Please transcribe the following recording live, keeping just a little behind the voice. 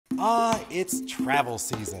It's travel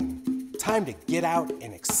season. Time to get out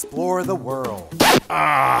and explore the world.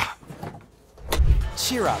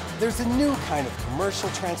 Cheer up, there's a new kind of commercial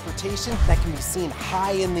transportation that can be seen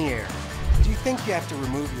high in the air. Do you think you have to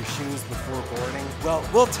remove your shoes before boarding? Well,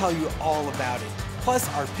 we'll tell you all about it, plus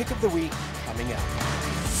our pick of the week coming up.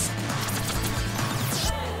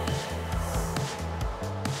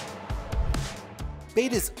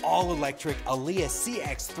 Beta's all-electric ALIA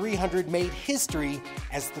CX300 made history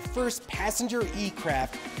as the first passenger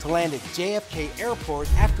e-craft to land at JFK Airport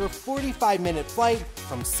after a 45-minute flight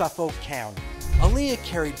from Suffolk County. ALIA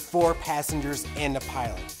carried 4 passengers and a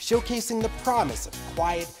pilot, showcasing the promise of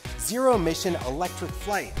quiet, zero-emission electric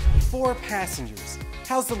flight. 4 passengers.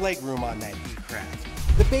 How's the legroom on that e-craft?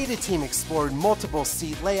 The Beta team explored multiple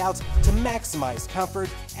seat layouts to maximize comfort,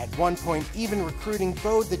 at one point even recruiting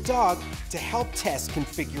Bo the dog to help test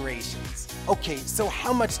configurations. Okay, so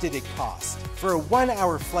how much did it cost? For a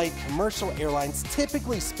 1-hour flight, commercial airlines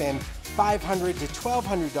typically spend $500 to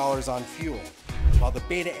 $1,200 on fuel, while the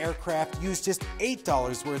Beta aircraft used just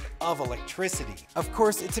 $8 worth of electricity. Of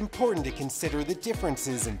course, it's important to consider the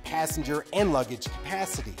differences in passenger and luggage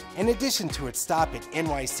capacity. In addition to its stop at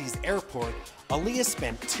NYC's airport, ALIA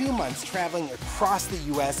spent 2 months traveling across the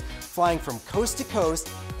US, flying from coast to coast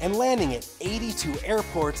and landing at 82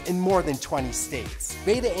 airports in more than 20 states.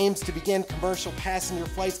 Beta aims to begin commercial passenger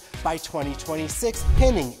flights by 2026,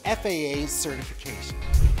 pending FAA certification.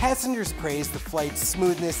 Passengers praised the flight's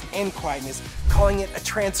smoothness and quietness, calling it a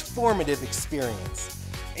transformative experience.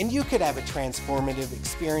 And you could have a transformative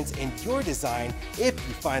experience in your design if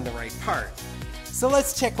you find the right part. So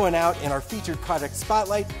let's check one out in our featured product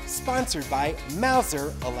spotlight, sponsored by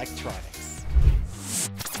Mouser Electronics.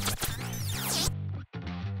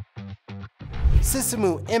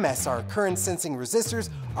 Sisumu MSR current sensing resistors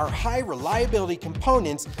are high reliability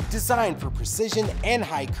components designed for precision and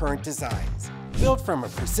high current designs. Built from a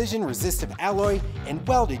precision resistive alloy and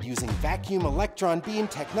welded using vacuum electron beam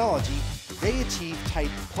technology, they achieve tight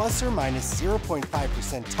plus or minus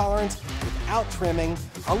 0.5% tolerance without trimming,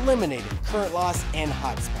 eliminating current loss and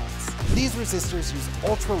hot spots. These resistors use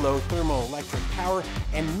ultra-low thermoelectric power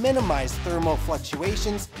and minimize thermal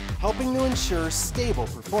fluctuations, helping to ensure stable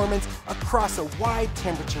performance across a wide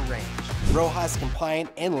temperature range. RoHS compliant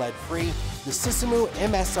and lead-free, the Sisumu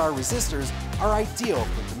MSR resistors are ideal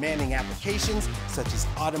for demanding applications such as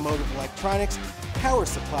automotive electronics, power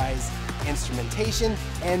supplies, instrumentation,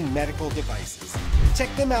 and medical devices.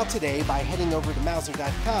 Check them out today by heading over to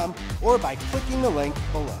Mouser.com or by clicking the link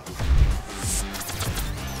below.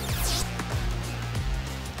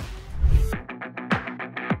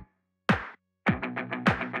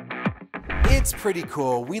 It's pretty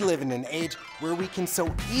cool. We live in an age where we can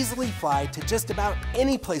so easily fly to just about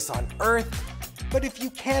any place on Earth. But if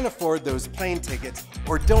you can't afford those plane tickets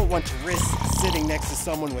or don't want to risk sitting next to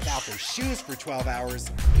someone without their shoes for 12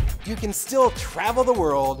 hours, you can still travel the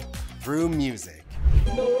world through music.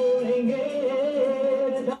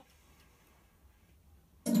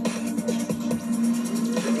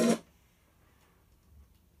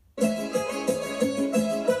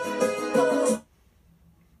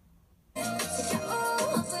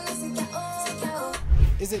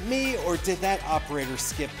 Is it me, or did that operator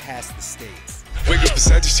skip past the States? Wake up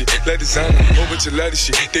beside your shit, let design a whole bunch of ladder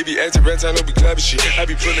shit. They be acting rats, I know we clapping shit. I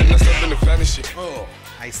be putting that stuff in the finest shit. Oh,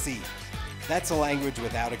 I see. That's a language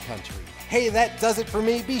without a country. Hey, that does it for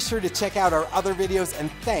me. Be sure to check out our other videos, and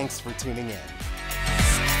thanks for tuning in.